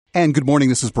And good morning,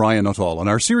 this is Brian Nuttall. On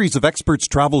our series of experts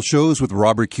travel shows with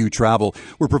Robert Q Travel,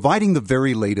 we're providing the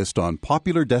very latest on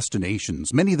popular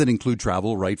destinations, many that include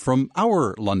travel right from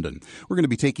our London. We're going to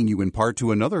be taking you in part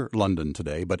to another London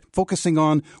today, but focusing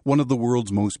on one of the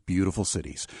world's most beautiful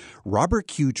cities. Robert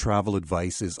Q Travel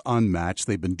advice is unmatched.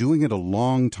 They've been doing it a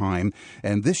long time,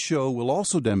 and this show will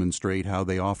also demonstrate how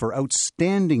they offer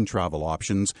outstanding travel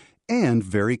options and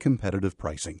very competitive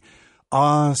pricing.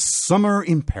 Summer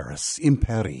in Paris, in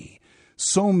Paris.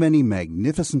 So many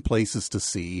magnificent places to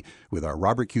see with our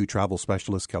Robert Q Travel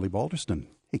specialist, Kelly Balderston.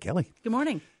 Hey, Kelly. Good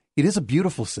morning. It is a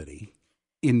beautiful city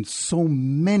in so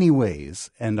many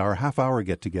ways, and our half-hour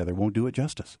get-together won't do it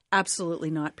justice. Absolutely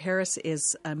not. Paris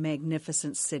is a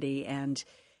magnificent city, and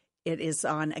it is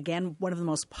on, again, one of the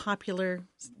most popular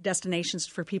destinations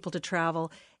for people to travel.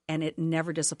 And it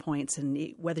never disappoints.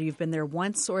 And whether you've been there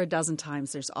once or a dozen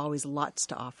times, there's always lots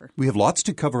to offer. We have lots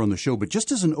to cover on the show, but just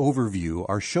as an overview,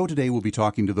 our show today will be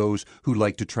talking to those who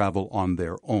like to travel on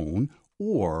their own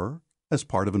or as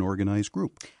part of an organized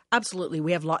group. Absolutely.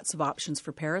 We have lots of options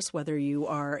for Paris, whether you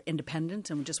are independent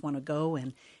and just want to go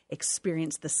and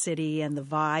experience the city and the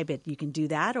vibe, you can do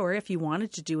that. Or if you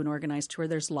wanted to do an organized tour,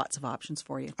 there's lots of options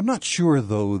for you. I'm not sure,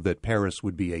 though, that Paris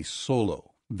would be a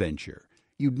solo venture.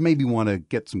 You'd maybe want to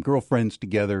get some girlfriends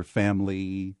together,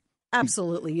 family.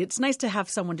 Absolutely. It's nice to have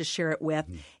someone to share it with.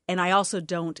 And I also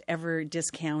don't ever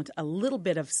discount a little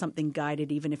bit of something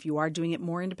guided, even if you are doing it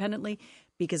more independently,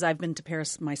 because I've been to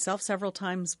Paris myself several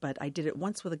times, but I did it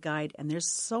once with a guide. And there's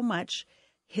so much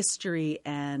history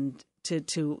and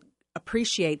to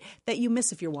appreciate that you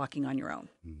miss if you're walking on your own.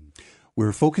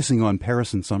 We're focusing on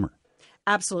Paris in summer.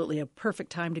 Absolutely. A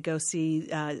perfect time to go see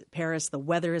Paris. The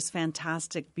weather is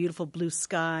fantastic, beautiful blue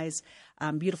skies,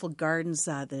 beautiful gardens,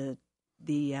 the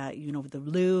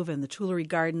Louvre and the Tuileries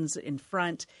Gardens in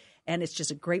front. And it's just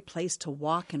a great place to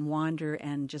walk and wander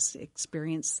and just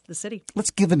experience the city. Let's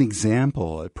give an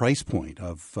example, a price point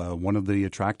of one of the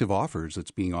attractive offers that's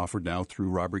being offered now through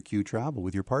Robert Q Travel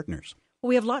with your partners.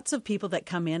 We have lots of people that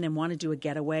come in and want to do a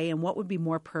getaway, and what would be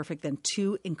more perfect than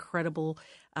two incredible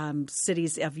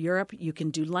cities of Europe? You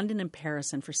can do London and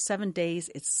Paris, and for 7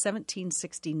 days, it's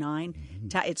 $1,769.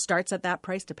 It starts at that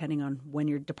price, depending on when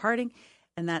you're departing,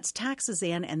 and that's taxes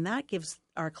in, and that gives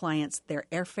our clients their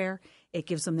airfare. It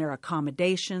gives them their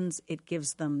accommodations. It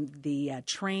gives them the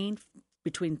train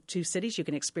between two cities. You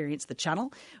can experience the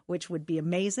Channel, which would be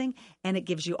amazing, and it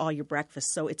gives you all your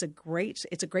breakfast. So it's a great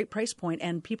price point,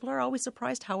 and people are always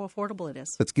surprised how affordable it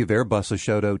is. Let's give Airbus a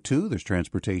shout out too. There's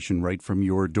transportation right from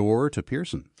your door to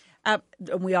Pearson.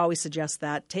 We always suggest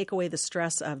that. Take away the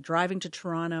stress of driving to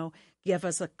Toronto. Give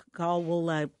us a call.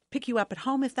 We'll pick you up at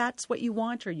home if that's what you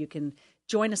want, or you can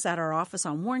join us at our office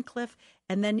on Warncliffe,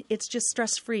 and then it's just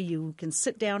stress-free. You can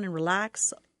sit down and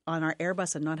relax on our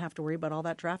Airbus and not have to worry about all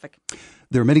that traffic.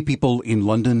 There are many people in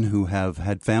London who have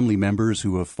had family members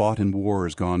who have fought in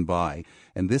wars gone by,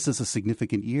 and this is a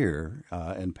significant year,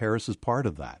 and Paris is part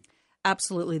of that.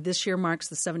 Absolutely. This year marks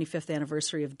the 75th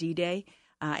anniversary of D-Day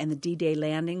and the D-Day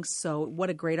landings, so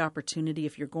what a great opportunity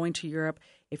if you're going to Europe.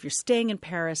 If you're staying in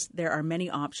Paris, there are many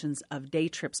options of day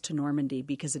trips to Normandy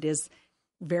because it is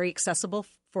very accessible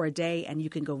for a day, and you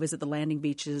can go visit the landing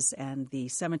beaches and the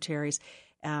cemeteries.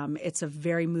 It's a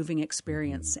very moving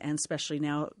experience, and especially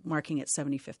now marking its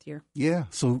 75th year. Yeah,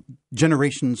 so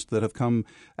generations that have come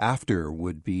after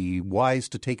would be wise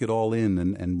to take it all in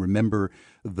and remember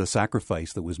the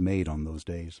sacrifice that was made on those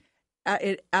days.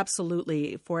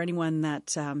 Absolutely. For anyone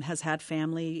that has had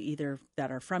family, either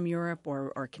that are from Europe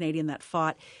or Canadian that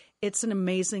fought, it's a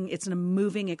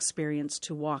moving experience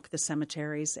to walk the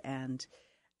cemeteries and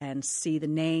see the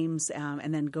names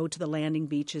and then go to the landing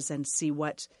beaches and see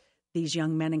what these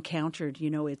young men encountered. You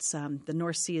know, it's the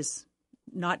North Sea is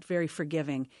not very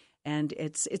forgiving, and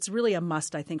it's really a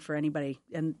must, I think, for anybody.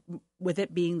 And with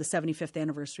it being the 75th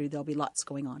anniversary, there'll be lots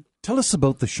going on. Tell us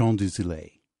about the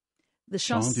Champs-Élysées. The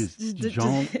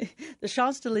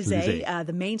Champs-Élysées,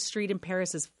 the main street in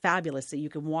Paris is fabulous. So you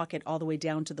can walk it all the way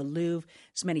down to the Louvre.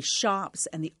 There's many shops,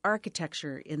 and the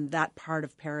architecture in that part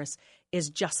of Paris is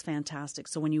just fantastic.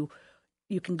 So when you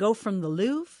can go from the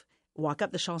Louvre, walk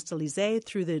up the Champs-Élysées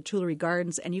through the Tuileries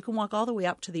Gardens, and you can walk all the way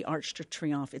up to the Arc de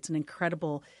Triomphe. It's an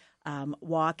incredible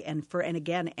walk, and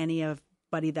again,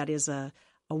 anybody that is a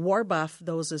a war buff,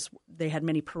 they had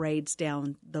many parades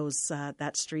down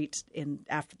that street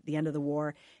after the end of the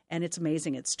war, and it's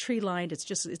amazing. It's tree lined.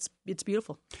 It's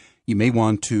beautiful. You may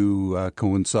want to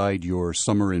coincide your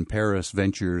summer in Paris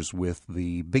ventures with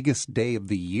the biggest day of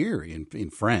the year in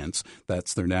France.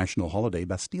 That's their national holiday,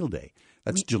 Bastille Day.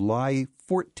 That's July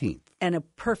 14th. And a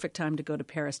perfect time to go to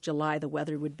Paris. July, the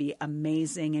weather would be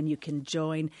amazing, and you can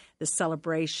join the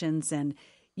celebrations and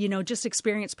just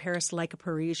experience Paris like a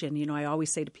Parisian. I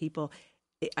always say to people,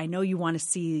 I know you want to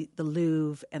see the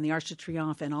Louvre and the Arc de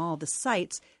Triomphe and all the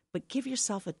sights, but give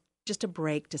yourself just a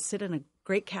break to sit in a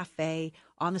great cafe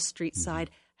on the street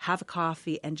side, have a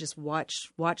coffee, and just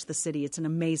watch the city. It's an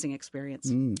amazing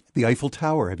experience. The Eiffel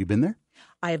Tower, have you been there?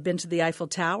 I have been to the Eiffel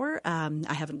Tower.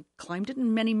 I haven't climbed it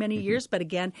in many, many years, but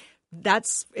again,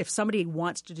 if somebody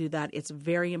wants to do that, it's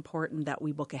very important that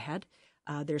we book ahead.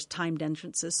 There's timed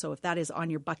entrances, so if that is on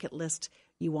your bucket list,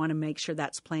 you want to make sure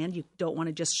that's planned. You don't want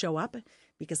to just show up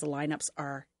because the lineups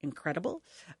are incredible,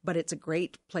 but it's a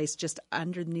great place. Just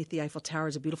underneath the Eiffel Tower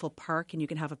is a beautiful park, and you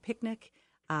can have a picnic.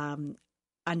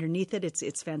 Underneath it,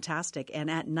 it's fantastic.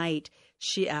 And at night,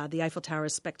 the Eiffel Tower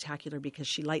is spectacular because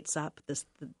she lights up the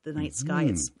night sky.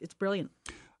 It's brilliant.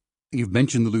 You've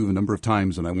mentioned the Louvre a number of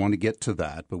times, and I want to get to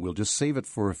that, but we'll just save it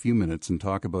for a few minutes and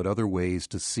talk about other ways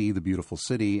to see the beautiful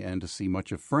city and to see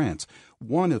much of France.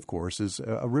 One, of course, is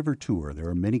a river tour. There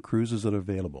are many cruises that are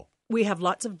available. We have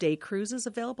lots of day cruises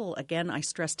available. Again, I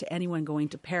stress to anyone going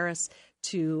to Paris,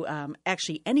 to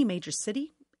actually any major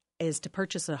city, is to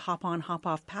purchase a hop-on,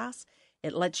 hop-off pass.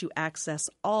 It lets you access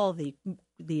all the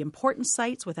important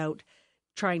sites without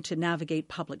trying to navigate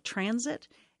public transit.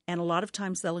 And a lot of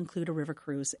times they'll include a river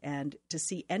cruise. And to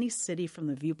see any city from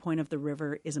the viewpoint of the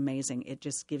river is amazing. It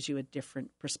just gives you a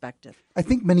different perspective. I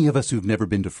think many of us who've never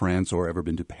been to France or ever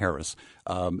been to Paris,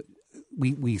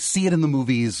 we see it in the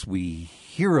movies, we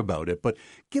hear about it, but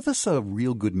give us a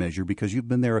real good measure, because you've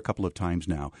been there a couple of times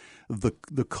now,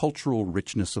 the cultural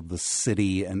richness of the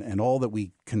city and all that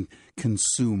we can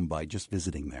consume by just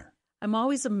visiting there. I'm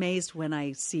always amazed when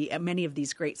I see many of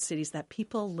these great cities that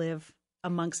people live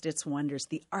amongst its wonders.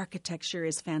 The architecture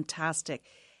is fantastic.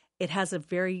 It has a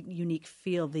very unique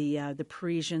feel. The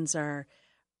Parisians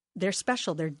they're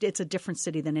special. It's a different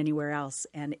city than anywhere else,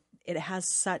 and it has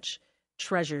such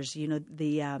treasures.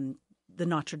 The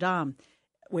Notre Dame,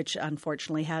 which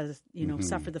unfortunately has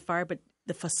suffered the fire, but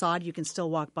the facade you can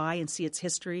still walk by and see its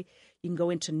history. You can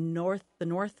go into the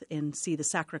north and see the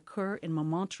Sacré-Cœur in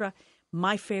Montmartre.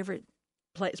 My favorite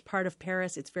part of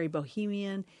Paris. It's very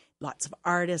bohemian, lots of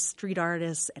artists, street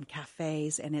artists, and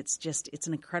cafes, and it's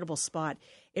an incredible spot.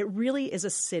 It really is a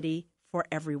city for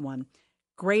everyone.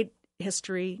 Great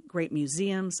history, great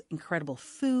museums, incredible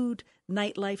food,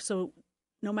 nightlife. So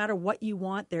no matter what you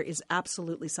want, there is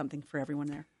absolutely something for everyone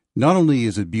there. Not only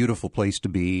is it a beautiful place to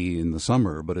be in the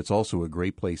summer, but it's also a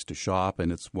great place to shop,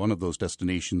 and it's one of those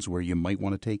destinations where you might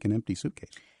want to take an empty suitcase.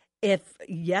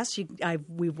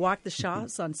 We've walked the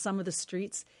shops on some of the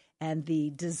streets, and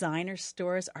the designer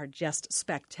stores are just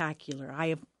spectacular. I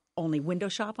have only window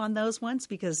shop on those ones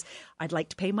because I'd like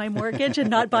to pay my mortgage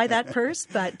and not buy that purse,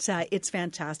 but it's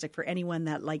fantastic for anyone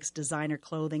that likes designer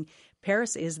clothing.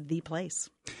 Paris is the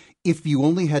place. If you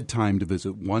only had time to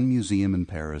visit one museum in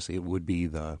Paris, it would be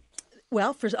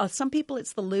Well, for some people,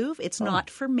 it's the Louvre. It's not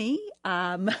for me.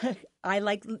 I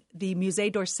like the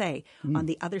Musée d'Orsay on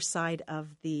the other side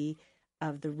of the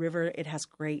river. It has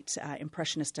great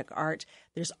impressionistic art.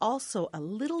 There's also a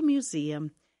little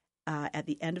museum at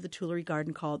the end of the Tuileries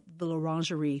Garden called the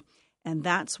L'Orangerie, and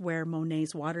that's where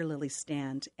Monet's water lilies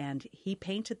stand. And he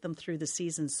painted them through the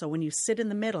seasons. So when you sit in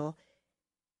the middle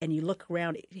and you look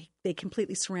around, they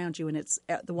completely surround you, and it's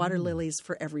the water lilies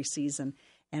for every season.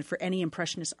 And for any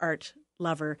impressionist art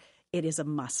lover, it is a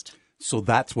must. So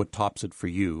that's what tops it for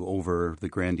you over the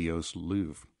grandiose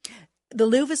Louvre. The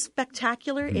Louvre is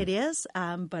spectacular. It is,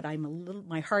 but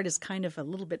my heart is kind of a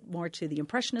little bit more to the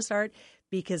impressionist art,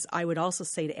 because I would also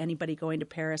say to anybody going to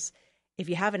Paris, if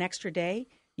you have an extra day,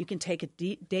 you can take a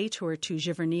day tour to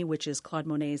Giverny, which is Claude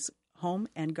Monet's home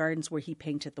and gardens where he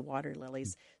painted the water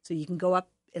lilies. So you can go up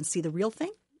and see the real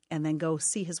thing, and then go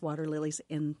see his water lilies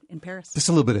in Paris. Just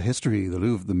a little bit of history. The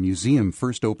Louvre, the museum,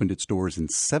 first opened its doors in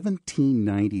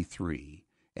 1793,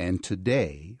 and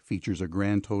today features a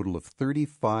grand total of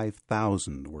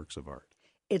 35,000 works of art.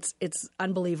 It's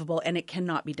unbelievable, and it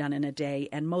cannot be done in a day.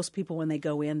 And most people, when they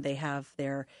go in, they have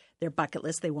their bucket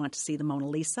list. They want to see the Mona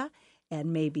Lisa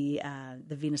and maybe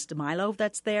the Venus de Milo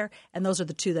that's there. And those are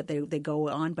the two that they go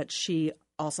on. But she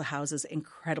also houses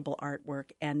incredible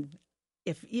artwork. And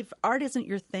if art isn't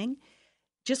your thing,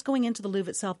 just going into the Louvre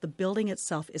itself, the building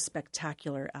itself is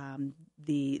spectacular.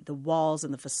 the walls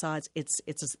and the facades. It's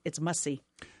a must see.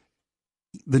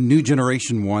 The new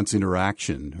generation wants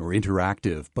interaction or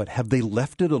interactive, but have they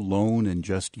left it alone and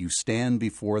just you stand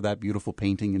before that beautiful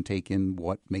painting and take in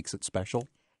what makes it special?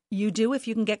 You do if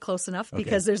you can get close enough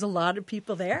because there's a lot of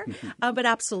people there. But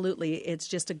absolutely, it's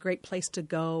just a great place to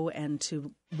go and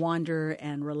to wander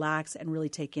and relax and really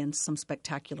take in some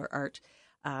spectacular art.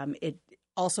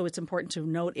 It's important to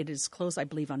note it is closed, I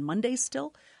believe, on Mondays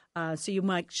still. So you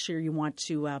might sure you want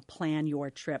to plan your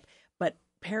trip. But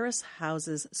Paris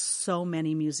houses so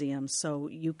many museums, so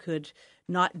you could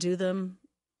not do them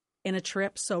in a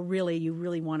trip. So really, you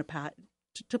really want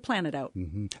to plan it out.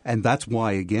 Mm-hmm. And that's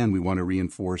why, again, we want to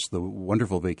reinforce the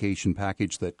wonderful vacation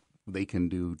package that they can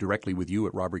do directly with you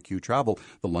at Robert Q Travel,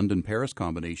 the London-Paris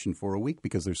combination for a week,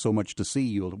 because there's so much to see.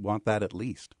 You'll want that at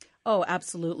least. Oh,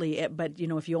 absolutely. But,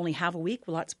 if you only have a week,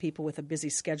 lots of people with a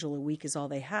busy schedule, a week is all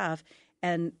they have.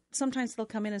 And sometimes they'll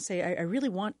come in and say, I really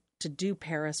want to do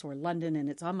Paris or London, and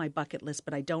it's on my bucket list,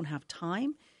 but I don't have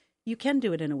time. You can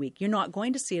do it in a week. You're not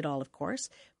going to see it all, of course,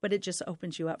 but it just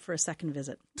opens you up for a second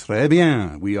visit. Très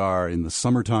bien. We are in the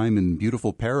summertime in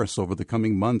beautiful Paris over the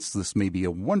coming months. This may be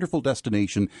a wonderful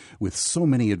destination with so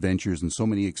many adventures and so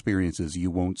many experiences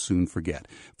you won't soon forget.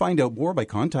 Find out more by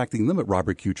contacting them at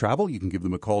Robert Q Travel. You can give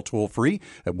them a call toll-free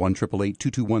at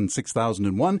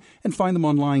 1-888-221-6001 and find them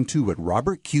online too at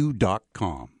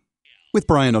robertq.com. With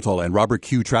Brian Nuttall and Robert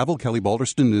Q Travel, Kelly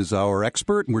Balderston is our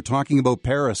expert, and we're talking about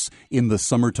Paris in the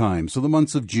summertime. So the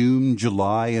months of June,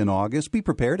 July, and August, be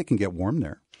prepared. It can get warm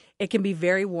there. It can be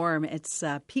very warm. It's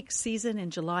peak season in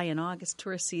July and August,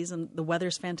 tourist season. The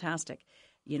weather's fantastic.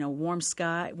 Warm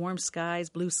skies,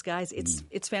 blue skies.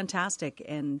 It's fantastic.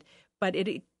 But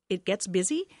it gets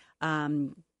busy.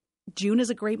 June is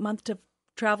a great month to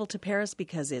travel to Paris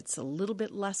because it's a little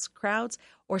bit less crowds,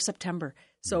 or September.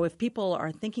 So if people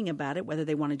are thinking about it, whether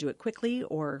they want to do it quickly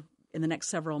or in the next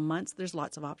several months, there's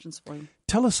lots of options for them.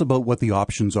 Tell us about what the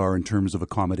options are in terms of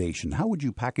accommodation. How would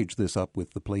you package this up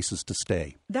with the places to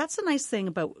stay? That's the nice thing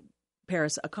about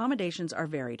Paris. Accommodations are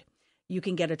varied. You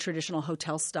can get a traditional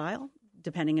hotel style,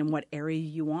 depending on what area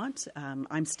you want.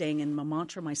 I'm staying in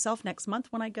Montmartre myself next month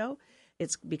when I go.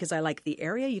 It's because I like the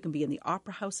area. You can be in the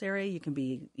Opera House area. You can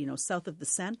be, south of the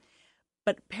Seine.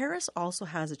 But Paris also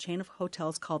has a chain of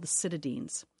hotels called the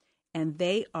Citadines, and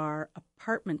they are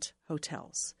apartment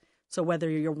hotels. So whether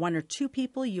you're one or two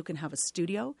people, you can have a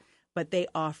studio, but they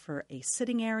offer a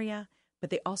sitting area, but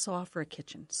they also offer a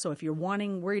kitchen. So if you're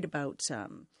worried about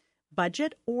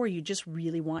budget, or you just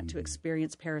really want to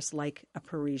experience Paris like a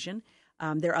Parisian,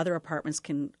 their other apartments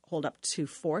can hold up to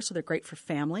 4, so they're great for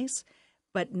families.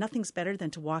 But nothing's better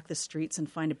than to walk the streets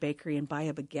and find a bakery and buy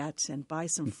a baguette and buy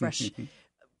some fresh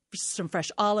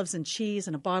olives and cheese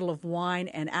and a bottle of wine.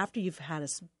 And after you've had a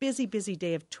busy, busy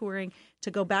day of touring,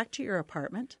 to go back to your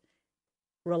apartment,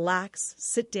 relax,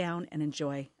 sit down, and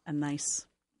enjoy a nice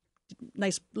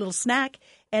little snack.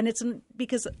 And it's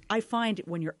because I find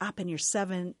when you're up and you're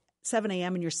 7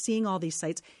 a.m. and you're seeing all these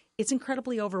sights, it's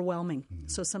incredibly overwhelming.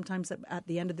 So sometimes at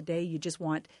the end of the day, you just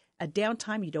want a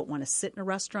downtime. You don't want to sit in a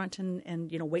restaurant and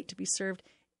wait to be served.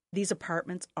 These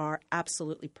apartments are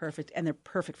absolutely perfect, and they're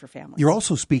perfect for families. You're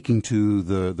also speaking to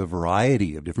the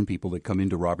variety of different people that come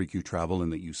into Robert Q Travel,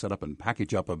 and that you set up and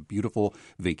package up a beautiful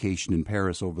vacation in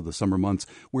Paris over the summer months,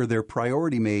 where their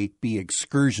priority may be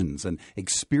excursions and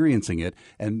experiencing it,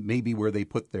 and maybe where they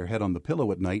put their head on the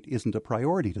pillow at night isn't a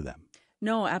priority to them.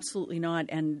 No, absolutely not.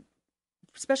 And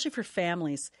especially for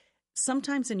families,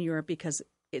 sometimes in Europe, because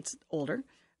it's older,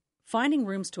 finding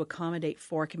rooms to accommodate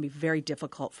 4 can be very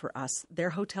difficult for us. Their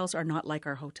hotels are not like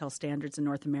our hotel standards in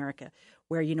North America,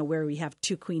 where we have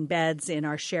 2 queen beds in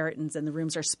our Sheratons and the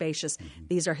rooms are spacious.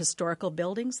 These are historical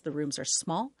buildings. The rooms are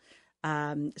small.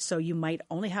 So you might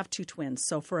only have 2 twins.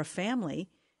 So for a family,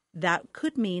 that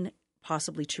could mean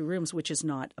possibly 2 rooms, which is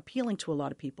not appealing to a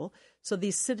lot of people. So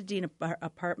these Citadine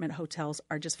apartment hotels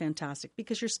are just fantastic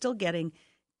because you're still getting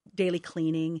daily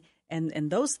cleaning and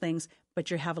those things, but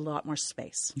you have a lot more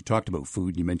space. You talked about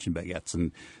food. You mentioned baguettes.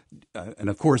 And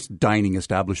of course, dining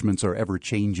establishments are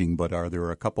ever-changing, but are there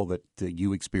a couple that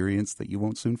you experienced that you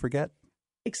won't soon forget?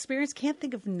 Can't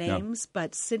think of names,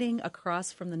 but sitting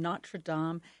across from the Notre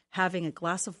Dame, having a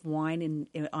glass of wine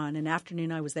on an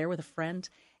afternoon, I was there with a friend,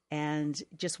 and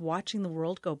just watching the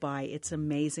world go by. It's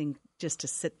amazing just to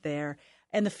sit there.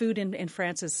 And the food in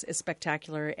France is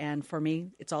spectacular. And for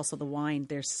me, it's also the wine.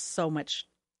 There's so much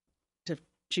to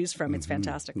choose from. It's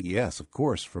fantastic. Yes, of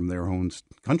course, from their own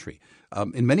country.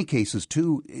 In many cases,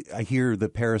 too, I hear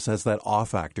that Paris has that awe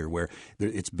factor where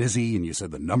it's busy, and you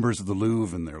said the numbers of the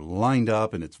Louvre, and they're lined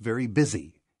up, and it's very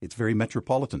busy. It's very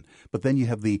metropolitan. But then you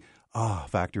have the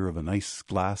factor of a nice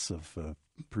glass of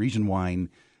Parisian wine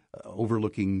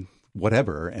overlooking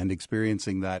whatever and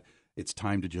experiencing that it's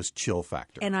time to just chill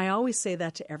factor. And I always say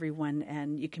that to everyone,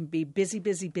 and you can be busy,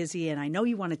 busy, busy, and I know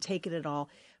you want to take it all,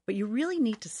 but you really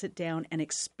need to sit down and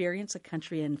experience a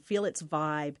country and feel its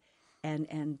vibe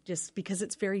and just because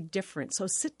it's very different. So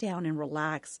sit down and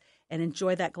relax and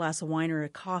enjoy that glass of wine or a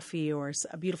coffee or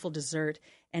a beautiful dessert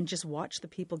and just watch the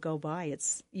people go by.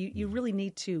 It's you really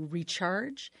need to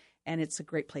recharge, and it's a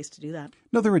great place to do that.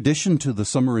 Another addition to the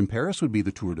summer in Paris would be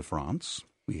the Tour de France.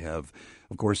 We have,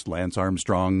 of course, Lance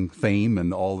Armstrong fame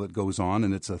and all that goes on,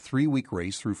 and it's a 3-week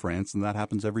race through France, and that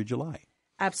happens every July.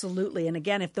 Absolutely. And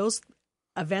again, if those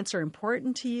events are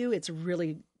important to you, it's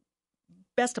really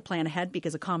best to plan ahead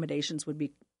because accommodations would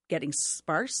be getting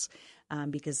sparse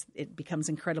because it becomes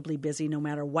incredibly busy no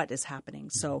matter what is happening.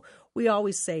 So we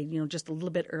always say, just a little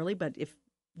bit early, but if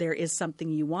there is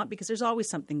something you want, because there's always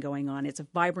something going on. It's a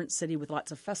vibrant city with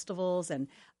lots of festivals and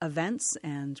events,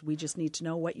 and we just need to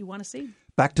know what you want to see.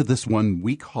 Back to this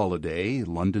 1-week holiday,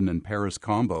 London and Paris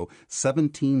combo,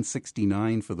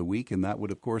 $17.69 for the week, and that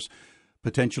would, of course,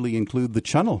 potentially include the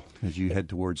Channel as you head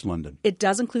towards London. It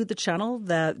does include the Channel.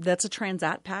 That's a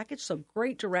Transat package, so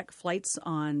great direct flights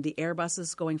on the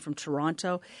Airbuses going from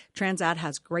Toronto. Transat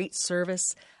has great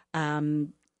service.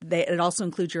 It also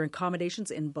includes your accommodations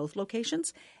in both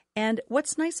locations. And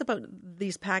what's nice about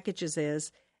these packages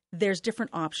is there's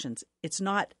different options. It's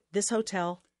not this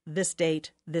hotel, this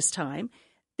date, this time.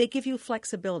 They give you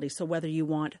flexibility. So whether you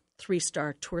want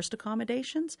 3-star tourist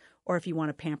accommodations or if you want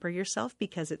to pamper yourself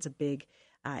because it's a big,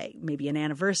 maybe an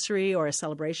anniversary or a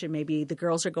celebration, maybe the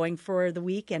girls are going for the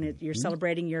week and you're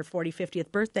celebrating your 40th,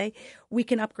 50th birthday, we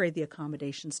can upgrade the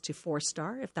accommodations to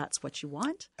 4-star if that's what you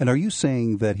want. And are you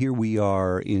saying that here we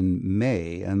are in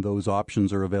May and those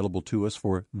options are available to us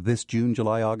for this June,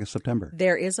 July, August, September?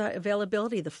 There is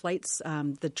availability. The flights,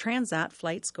 the Transat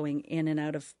flights going in and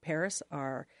out of Paris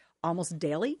are almost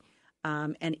daily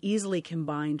and easily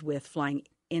combined with flying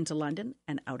into London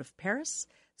and out of Paris.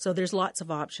 So there's lots of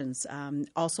options.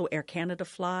 Also, Air Canada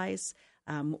flies.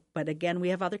 But again, we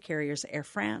have other carriers, Air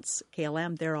France,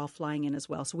 KLM, they're all flying in as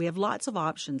well. So we have lots of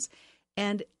options.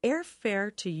 And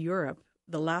airfare to Europe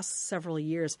the last several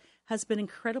years has been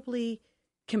incredibly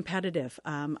competitive.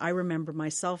 I remember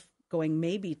myself going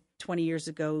maybe 20 years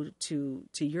ago to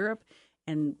Europe,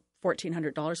 and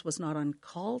 $1,400 was not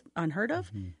unheard of.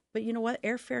 Mm-hmm. But you know what?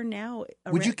 Airfare now...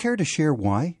 Would you care to share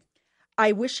why?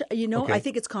 I wish, Okay. I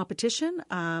think it's competition.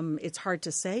 It's hard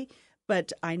to say.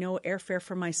 But I know airfare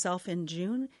for myself in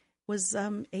June was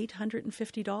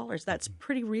 $850. That's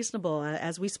pretty reasonable.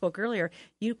 As we spoke earlier,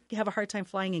 you have a hard time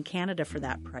flying in Canada for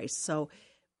that price. So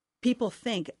people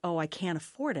think, I can't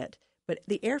afford it. But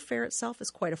the airfare itself is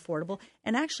quite affordable.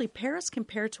 And actually, Paris,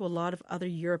 compared to a lot of other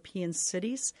European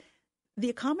cities, the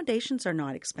accommodations are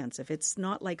not expensive. It's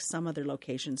not like some other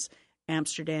locations.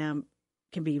 Amsterdam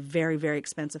can be very, very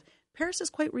expensive. Paris is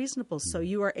quite reasonable. So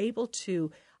you are able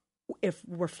to, if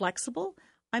we're flexible,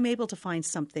 I'm able to find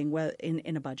something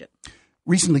in a budget.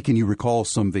 Recently, can you recall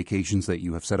some vacations that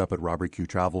you have set up at Robert Q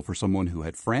Travel for someone who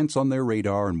had France on their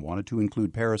radar and wanted to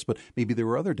include Paris, but maybe there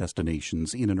were other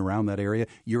destinations in and around that area,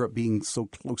 Europe being so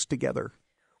close together?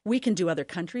 We can do other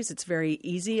countries. It's very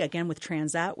easy. Again, with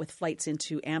Transat, with flights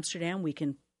into Amsterdam, we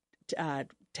can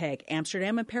tag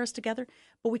Amsterdam and Paris together.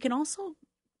 But we can also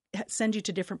send you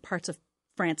to different parts of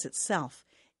France itself.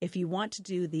 If you want to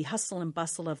do the hustle and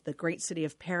bustle of the great city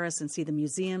of Paris and see the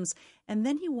museums, and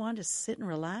then you want to sit and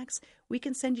relax, we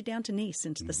can send you down to Nice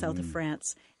into the south of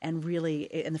France and really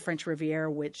in the French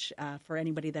Riviera, which for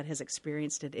anybody that has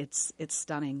experienced it, it's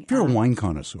stunning. If you're a wine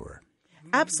connoisseur.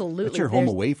 Absolutely. That's your home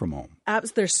away from home.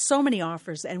 There's so many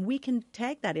offers, and we can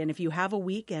tag that in. If you have a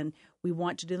week and we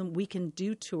want to do them, we can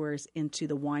do tours into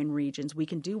the wine regions. We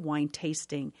can do wine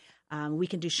tasting. We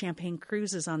can do champagne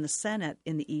cruises on the Seine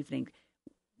in the evening.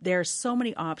 There are so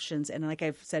many options, and like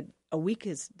I've said, a week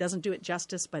doesn't do it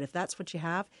justice, but if that's what you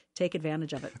have, take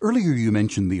advantage of it. Earlier you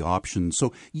mentioned the options.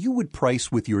 So you would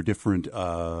price with your different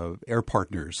air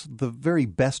partners the very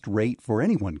best rate for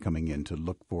anyone coming in to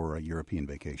look for a European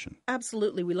vacation.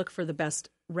 Absolutely. We look for the best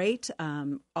rate.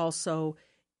 Also,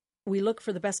 we look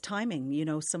for the best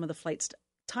timing. Some of the flights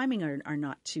timing are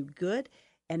not too good.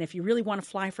 And if you really want to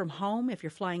fly from home, if you're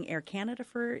flying Air Canada,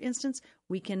 for instance,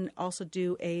 we can also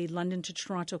do a London to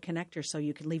Toronto connector. So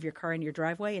you can leave your car in your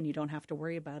driveway and you don't have to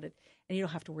worry about it. And you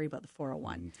don't have to worry about the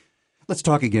 401. Let's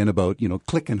talk again about,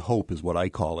 click and hope is what I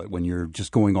call it, when you're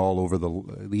just going all over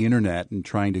the internet and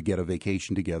trying to get a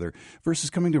vacation together versus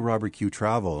coming to Robert Q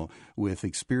Travel with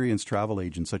experienced travel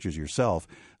agents such as yourself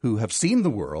who have seen the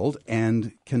world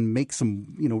and can make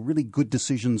some, really good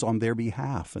decisions on their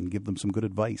behalf and give them some good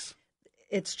advice.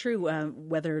 It's true.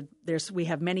 We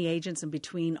have many agents, and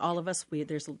between all of us,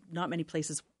 there's not many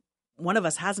places one of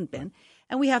us hasn't been,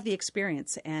 and we have the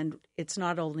experience. And it's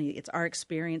our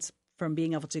experience from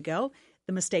being able to go,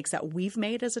 the mistakes that we've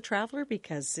made as a traveler,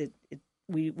 because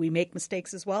we make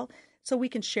mistakes as well. So we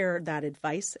can share that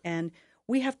advice, and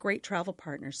we have great travel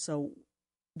partners. So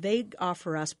they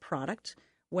offer us product,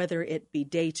 whether it be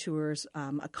day tours,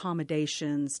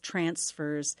 accommodations,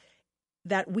 transfers,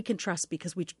 that we can trust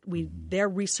because they're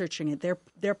researching it.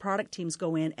 Their product teams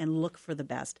go in and look for the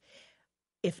best.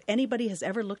 If anybody has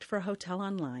ever looked for a hotel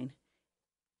online,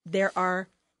 there are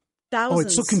thousands. Oh,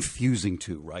 it's so confusing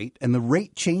too, right? And the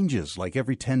rate changes like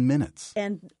every 10 minutes.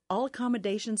 And all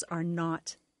accommodations are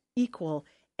not equal,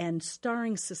 and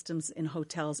starring systems in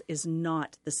hotels is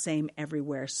not the same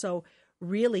everywhere. So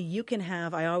really, you can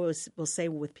have, I always will say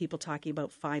with people talking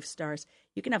about 5 stars,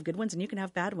 you can have good ones and you can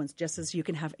have bad ones, just as you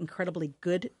can have incredibly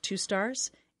good 2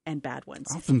 stars and bad ones.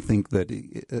 I often think that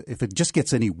if it just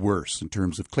gets any worse in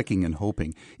terms of clicking and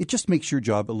hoping, it just makes your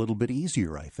job a little bit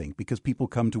easier, I think, because people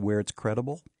come to where it's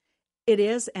credible. It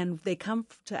is, and they come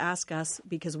to ask us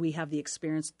because we have the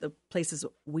experience, the places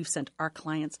we've sent our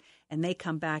clients, and they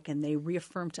come back and they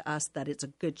reaffirm to us that it's a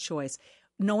good choice.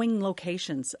 Knowing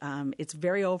locations, it's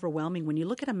very overwhelming. When you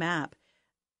look at a map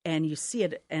and you see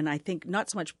it, and I think not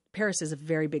so much Paris is a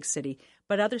very big city,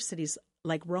 but other cities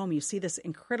like Rome, you see this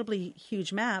incredibly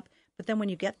huge map, but then when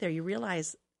you get there, you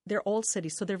realize they're old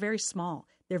cities, so they're very small.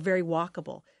 They're very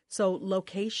walkable. So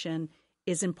location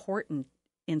is important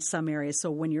in some areas.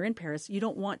 So when you're in Paris, you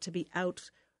don't want to be out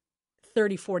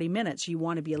 30, 40 minutes. You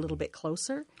want to be a little bit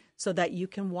closer so that you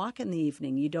can walk in the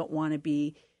evening. You don't want to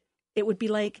be – it would be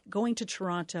like going to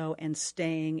Toronto and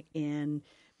staying in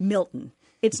Milton.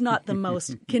 It's not the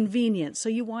most convenient. So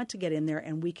you want to get in there,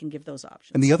 and we can give those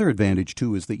options. And the other advantage,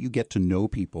 too, is that you get to know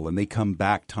people, and they come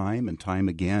back time and time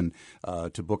again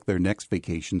to book their next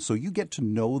vacation. So you get to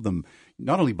know them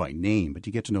not only by name, but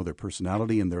you get to know their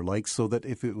personality and their likes, so that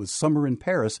if it was summer in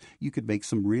Paris, you could make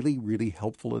some really, really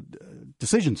helpful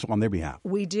decisions on their behalf.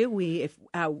 We do. We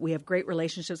have great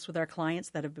relationships with our clients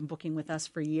that have been booking with us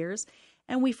for years,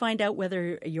 and we find out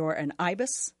whether you're an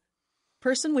IBIS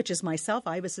person, which is myself.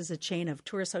 IBIS is a chain of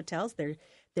tourist hotels.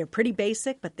 They're pretty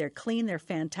basic, but they're clean. They're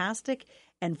fantastic,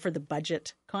 and for the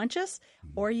budget conscious.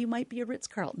 Or you might be a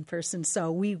Ritz-Carlton person.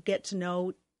 So we get to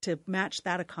know to match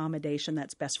that accommodation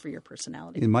that's best for your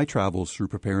personality. In my travels through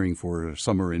preparing for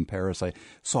summer in Paris, I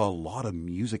saw a lot of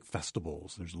music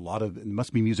festivals. There's it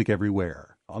must be music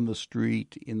everywhere, on the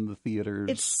street, in the theaters.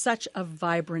 It's such a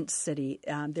vibrant city.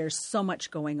 There's so much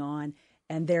going on.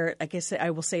 And there, like I said,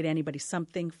 I will say to anybody,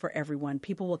 something for everyone.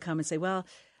 People will come and say, well,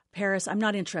 Paris, I'm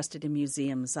not interested in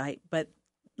museums. But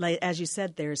like, as you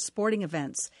said, there's sporting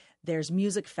events, there's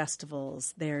music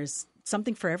festivals, there's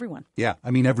something for everyone. Yeah,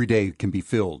 I mean, every day can be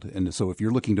filled. And so if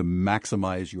you're looking to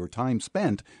maximize your time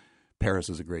spent, Paris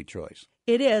is a great choice.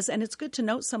 It is, and it's good to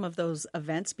note some of those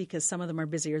events because some of them are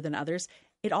busier than others.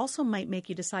 It also might make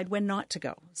you decide when not to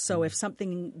go. So if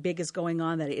something big is going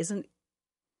on that isn't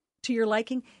to your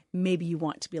liking, maybe you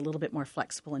want to be a little bit more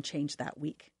flexible and change that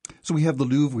week. So we have the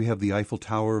Louvre, we have the Eiffel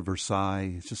Tower,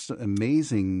 Versailles. It's just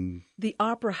amazing. The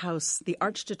Opera House, the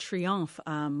Arc de Triomphe.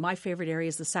 My favorite area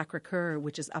is the Sacré-Cœur,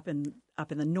 which is up in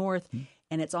the north,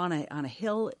 and it's on a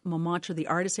hill. Montmartre, the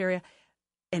artist area.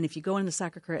 And if you go in the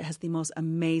Sacré-Cœur, it has the most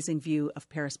amazing view of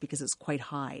Paris because it's quite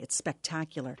high. It's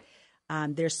spectacular.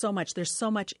 There's so much. There's so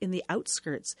much in the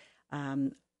outskirts.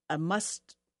 A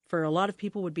must for a lot of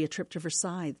people would be a trip to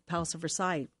Versailles, the Palace of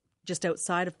Versailles, just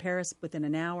outside of Paris within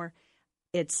an hour.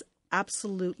 It's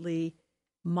absolutely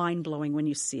mind-blowing when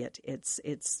you see it.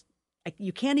 It's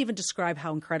you can't even describe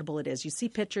how incredible it is. You see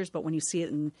pictures, but when you see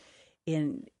it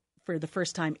in for the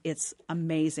first time, it's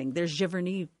amazing. There's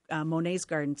Giverny, Monet's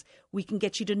gardens. We can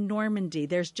get you to Normandy.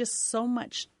 There's just so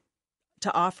much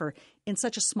to offer in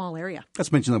such a small area.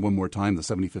 Let's mention that one more time, the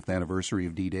 75th anniversary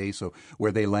of D-Day. So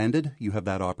where they landed, you have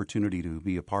that opportunity to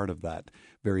be a part of that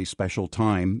very special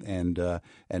time and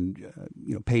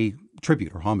pay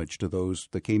tribute or homage to those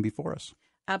that came before us.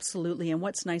 Absolutely. And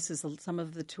what's nice is some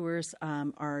of the tours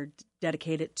are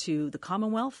dedicated to the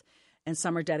Commonwealth and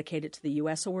some are dedicated to the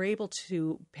U.S. So we're able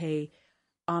to pay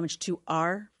homage to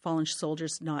our fallen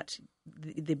soldiers, not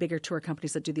the bigger tour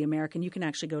companies that do the American. You can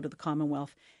actually go to the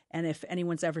Commonwealth. And if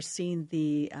anyone's ever seen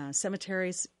the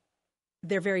cemeteries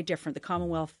they're very different. The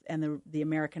Commonwealth and the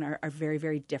American are very,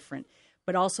 very different.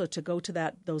 But also to go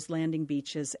to those landing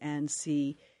beaches and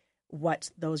see what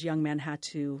those young men had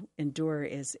to endure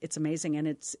it's amazing, and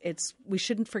it's we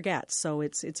shouldn't forget. So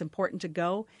it's important to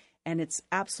go, and it's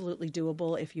absolutely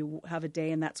doable. If you have a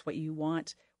day and that's what you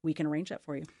want, we can arrange that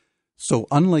for you. So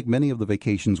unlike many of the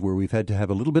vacations where we've had to have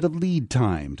a little bit of lead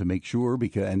time to make sure,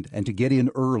 and to get in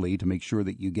early to make sure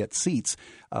that you get seats,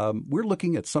 we're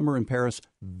looking at summer in Paris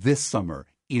this summer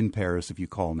in Paris if you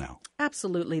call now.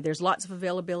 Absolutely. There's lots of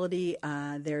availability.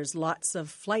 There's lots of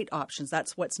flight options.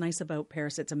 That's what's nice about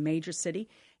Paris. It's a major city.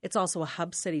 It's also a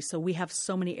hub city. So we have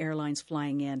so many airlines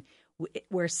flying in.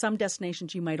 Where some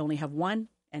destinations you might only have one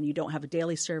and you don't have a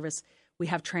daily service. We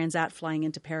have Transat flying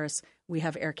into Paris. We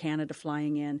have Air Canada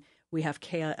flying in. We have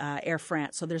Air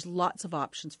France. So there's lots of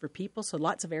options for people. So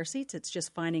lots of air seats. It's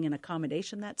just finding an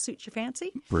accommodation that suits your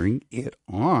fancy. Bring it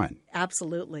on.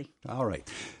 Absolutely. All right.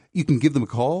 You can give them a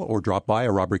call or drop by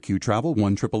a Robert Q Travel,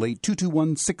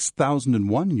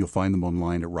 1-888-221-6001, and you'll find them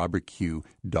online at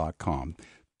robertq.com.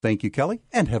 Thank you, Kelly,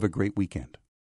 and have a great weekend.